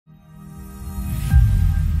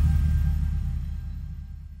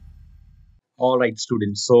All right,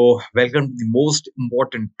 students. So, welcome to the most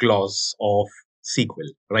important clause of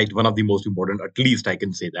SQL, right? One of the most important, at least I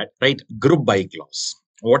can say that, right? Group by clause.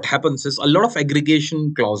 What happens is a lot of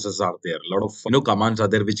aggregation clauses are there. A lot of commands are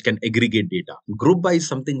there which can aggregate data. Group by is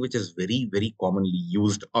something which is very commonly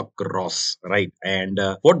used across, right? And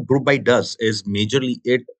what group by does is majorly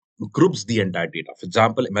it groups the entire data. For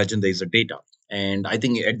example, imagine there is a data, and I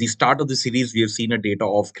think at the start of the series, we have seen a data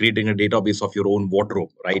of creating a database of your own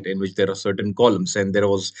wardrobe, right? In which there are certain columns, and there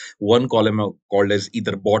was one column called as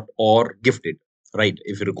either bought or gifted, right?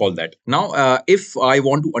 If you recall that. Now, if I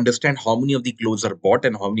want to understand how many of the clothes are bought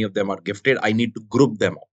and how many of them are gifted, I need to group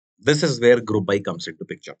them up. This is where group by comes into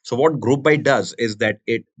picture. So what group by does is that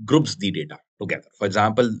it groups the data together. For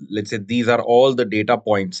example, let's say these are all the data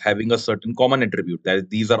points having a certain common attribute. That is,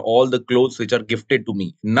 these are all the clothes which are gifted to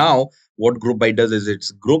me. Now, what group by does is it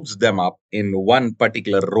groups them up in one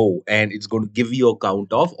particular row, and it's going to give you a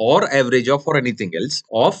count of or average of or anything else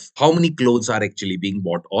of how many clothes are actually being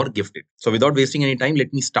bought or gifted. So without wasting any time,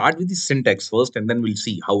 let me start with the syntax first, and then we'll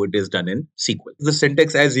see how it is done in SQL. The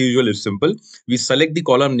syntax as usual is simple. We select the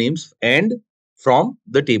column names and from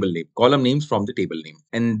the table name, column names from the table name.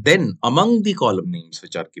 And then among the column names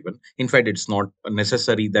which are given, in fact, it's not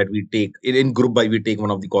necessary that we take in group by, we take one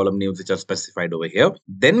of the column names which are specified over here.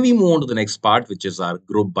 Then we move on to the next part, which is our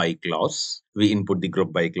group by clause. We input the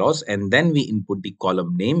group by clause, and then we input the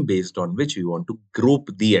column name based on which we want to group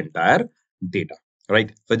the entire data.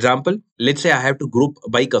 Right. For example, let's say I have to group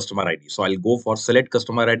by customer ID. So I'll go for select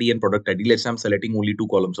customer ID and product ID. Let's say I'm selecting only two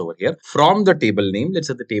columns over here. From the table name, let's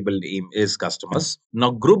say the table name is customers.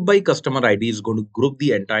 Now group by customer ID is going to group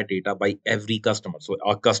the entire data by every customer. So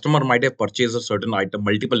a customer might have purchased a certain item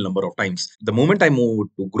multiple number of times. The moment I move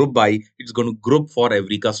to group by, it's going to group for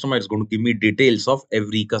every customer. It's going to give me details of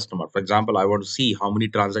every customer. For example, I want to see how many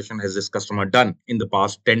transactions has this customer done in the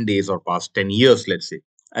past 10 days or past 10 years, let's say.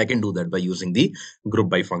 I can do that by using the group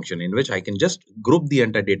by function, in which I can just group the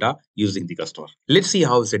entire data using the customer. Let's see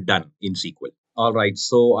how is it done in SQL. All right,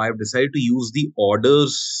 so I've decided to use the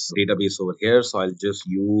orders database over here. So I'll just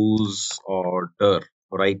use order,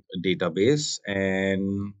 right, database.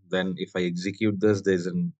 And then if I execute this, there's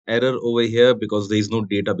an error over here because there is no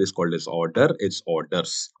database called as order, it's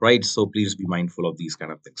orders, right? So please be mindful of these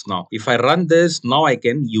kind of things. Now, if I run this, now I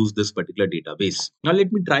can use this particular database. Now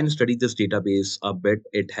let me try and study this database a bit.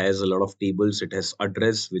 It has a lot of tables. It has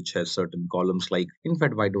address, which has certain columns. Like, in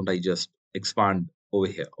fact, why don't I just expand over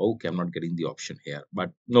here? Okay, I'm not getting the option here,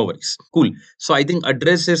 but no worries. Cool. So I think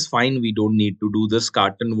address is fine. We don't need to do this.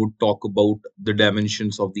 Carton would talk about the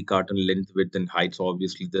dimensions of the carton, length, width, and height. So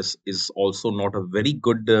obviously this is also not a very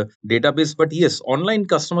good database, but yes, online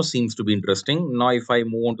customer seems to be interesting. Now if I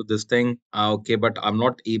move on to this thing, okay, but I'm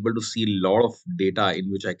not able to see a lot of data in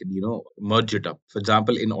which I can merge it up. For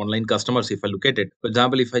example, in online customers, if I look at it, for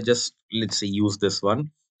example, if I just, let's say, use this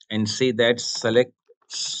one and say that select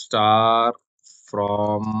star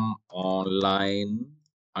from online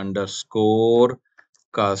underscore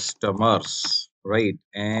customers, right?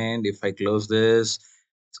 And if I close this,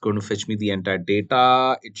 it's going to fetch me the entire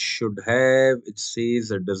data. It should have, it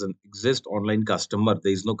says it doesn't exist online customer.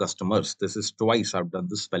 There is no customers. This is twice I've done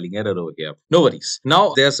the spelling error over here. No worries.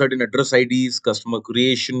 Now there are certain address IDs, customer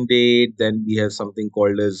creation date. Then we have something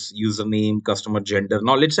called as username, customer gender.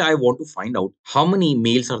 Now let's say I want to find out how many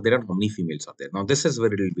males are there and how many females are there. Now this is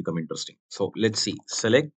where it will become interesting. So let's see.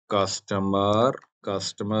 Select customer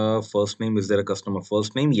first name. Is there a customer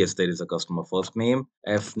first name? Yes, there is a customer first name.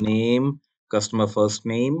 F name, customer first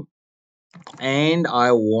name. And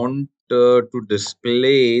I want to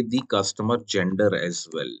display the customer gender as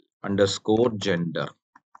well. Underscore gender.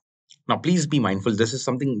 Now, please be mindful. There's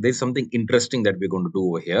something interesting that we're going to do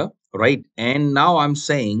over here, right? And now I'm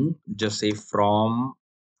saying, just say from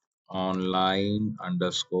online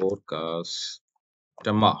underscore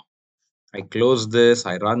customer. I close this,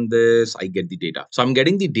 I run this, I get the data. So I'm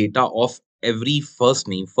getting the data of every first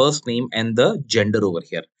name, and the gender over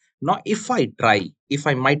here. Now, if I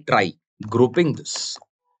might try grouping this,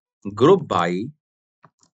 group by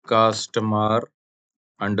customer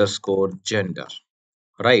underscore gender.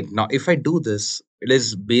 Right. Now, if I do this, it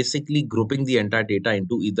is basically grouping the entire data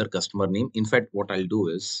into either customer name. In fact, what I'll do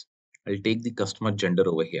is I'll take the customer gender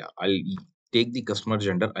over here. I'll take the customer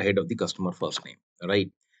gender ahead of the customer first name, right?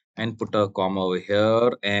 And put a comma over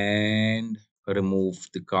here and remove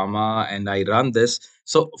the comma, and I run this.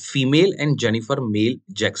 So female and Jennifer, male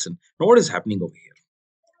Jackson. Now, what is happening over here?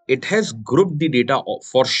 It has grouped the data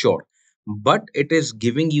for sure, but it is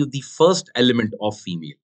giving you the first element of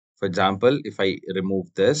female. For example, if I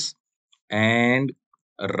remove this and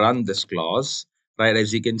run this clause, right,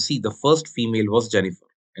 as you can see, the first female was Jennifer.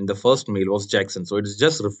 and the first mail was Jackson. So it's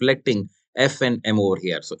just reflecting F and M over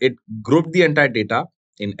here. So it grouped the entire data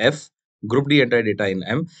in F, grouped the entire data in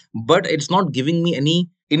M, but it's not giving me any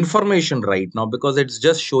information right now because it's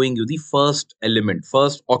just showing you the first element,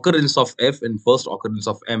 first occurrence of F and first occurrence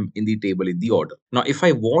of M in the table in the order. Now, if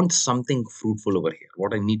I want something fruitful over here,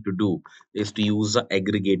 what I need to do is to use the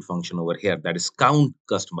aggregate function over here, that is count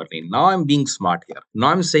customer name. Now I'm being smart here.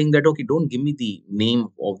 Now I'm saying that, okay, don't give me the name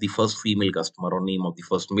of the first female customer or name of the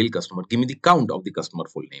first male customer, give me the count of the customer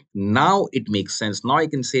full name. Now it makes sense. Now I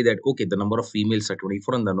can say that, okay, the number of females are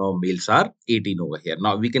 24 and the number of males are 18 over here.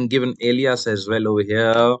 Now we can give an alias as well over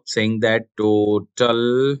here saying that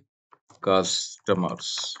total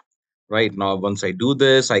customers. Right now, once I do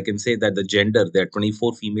this, I can say that the gender, there are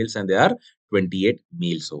 24 females and there are 28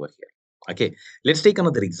 males over here. Okay, let's take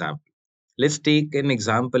another example. Let's take an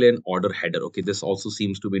example in order header. Okay, this also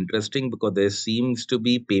seems to be interesting because there seems to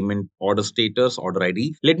be payment order status, order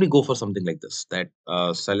ID. Let me go for something like this, that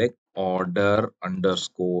select order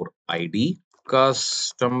underscore ID,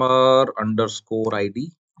 customer underscore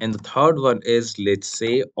ID. And the third one is, let's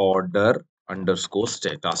say, order underscore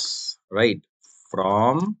status, right?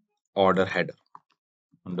 From order header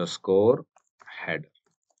underscore header,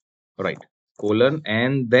 right? Colon,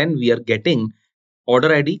 and then we are getting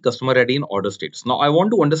order ID, customer ID, and order status. Now I want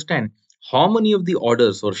to understand how many of the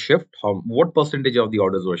orders were shipped, what percentage of the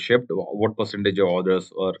orders were shipped, what percentage of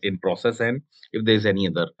orders were in process, and if there's any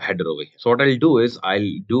other header over here. So what I'll do is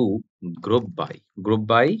I'll do group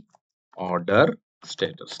by order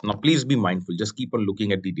status. Now please be mindful, just keep on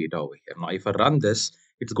looking at the data over here. Now if I run this,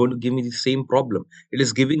 it's going to give me the same problem. It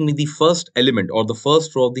is giving me the first element or the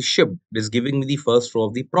first row of the shipped. It is giving me the first row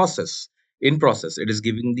of the process. In process, it is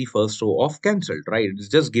giving the first row of cancelled, right? It's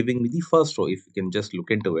just giving me the first row. If you can just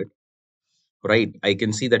look into it, right, I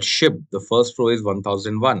can see that shipped, the first row is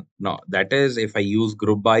 1001. Now that is, if I use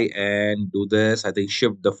group by and do this, I think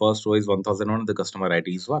shipped, the first row is 1001, the customer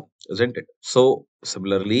ID is 1, isn't it? So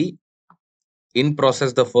similarly, in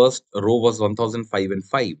process, the first row was 1005 and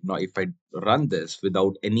 5. Now if I run this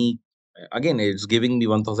without any, again it's giving me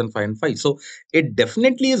 1005 and 5. So it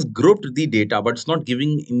definitely is grouped the data, but it's not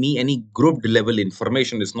giving me any grouped level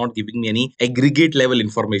information. It's not giving me any aggregate level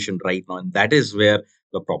information right now, and that is where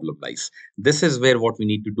the problem lies. This is where what we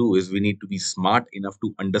need to do is we need to be smart enough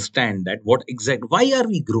to understand that why are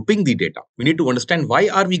we grouping the data. We need to understand why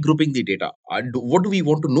are we grouping the data. What do we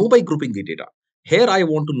want to know by grouping the data. Here I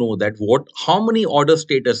want to know that how many order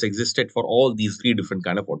status existed for all these three different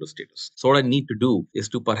kind of order status. So what I need to do is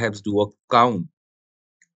to perhaps do a count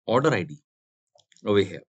order ID over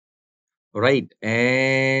here, right?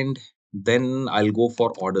 And then I'll go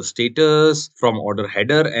for order status from order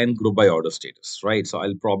header and group by order status, right? So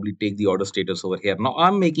I'll probably take the order status over here. Now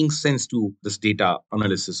I'm making sense to this data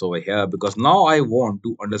analysis over here because now I want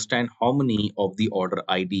to understand how many of the order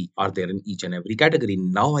ID are there in each and every category.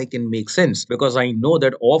 Now I can make sense because I know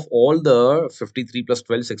that of all the 53 plus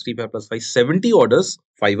 12, 65 plus 5, 70 orders,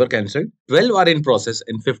 5 are cancelled, 12 are in process,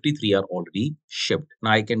 and 53 are already shipped.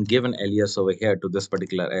 Now I can give an alias over here to this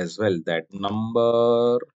particular as well, that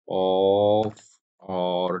number of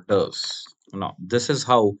orders. Now this is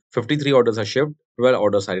how 53 orders are shipped, 12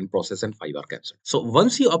 orders are in process, and 5 are cancelled. So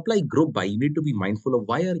once you apply group by, you need to be mindful of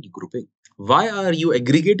why are you grouping? Why are you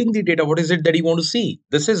aggregating the data? What is it that you want to see?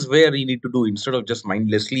 This is where you need to do, instead of just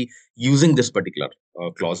mindlessly using this particular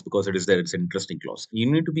clause because it is there, it's an interesting clause.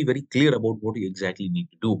 You need to be very clear about what you exactly need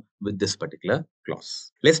to do with this particular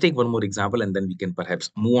clause. Let's take one more example and then we can perhaps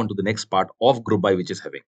move on to the next part of group by, which is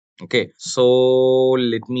having. Okay, so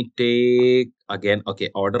let me take again, okay,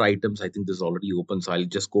 order items. I think this is already open, so I'll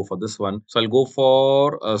just go for this one. So I'll go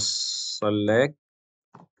for a select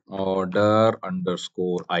order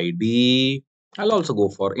underscore ID. I'll also go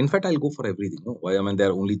for, in fact, I'll go for everything. No? Why? I mean, there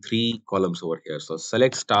are only 3 columns over here. So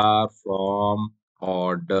select star from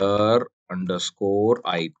order underscore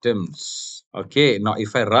items. Okay, now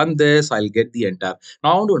if I run this, I'll get the entire.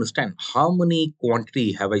 Now I want to understand how many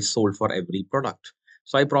quantity have I sold for every product.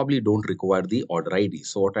 So I probably don't require the order ID.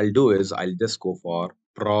 So what I'll do is I'll just go for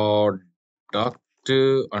product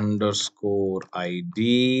underscore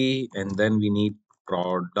ID, and then we need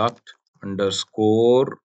product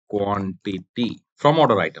underscore quantity from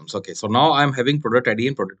order items. Okay, so now I'm having product ID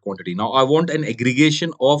and product quantity. Now I want an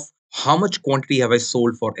aggregation of how much quantity have I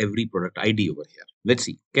sold for every product ID over here. Let's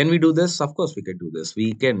see, can we do this? Of course we can do this.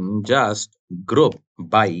 We can just group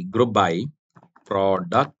by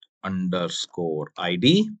product underscore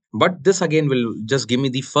ID. But this again will just give me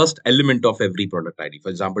the first element of every product ID. For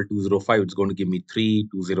example, 205, it's going to give me 3,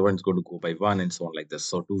 201 is going to go by 1, and so on like this.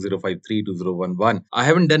 So 2053, 2011. I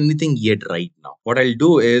haven't done anything yet right now. What I'll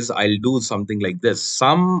do is I'll do something like this.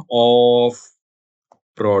 Sum of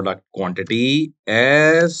product quantity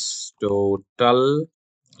as total.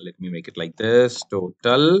 Let me make it like this.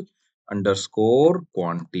 Total underscore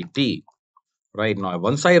quantity. Right now,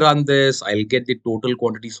 once I run this, I'll get the total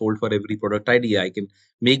quantity sold for every product ID. I can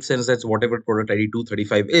make sense that whatever product ID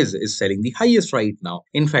 235 is selling the highest right now.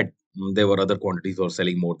 In fact, there were other quantities that were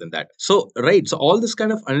selling more than that. So, right. So, all this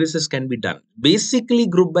kind of analysis can be done. Basically,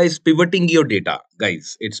 group by is pivoting your data,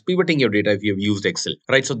 guys. It's pivoting your data if you have used Excel,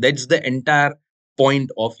 right? So, that's the entire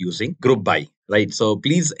point of using group by, right? So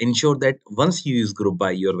please ensure that once you use group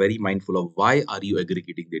by, you're very mindful of why are you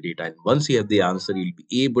aggregating the data, and once you have the answer, you'll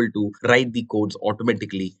be able to write the codes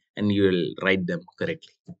automatically and you will write them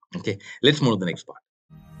correctly. Okay, let's move to the next part.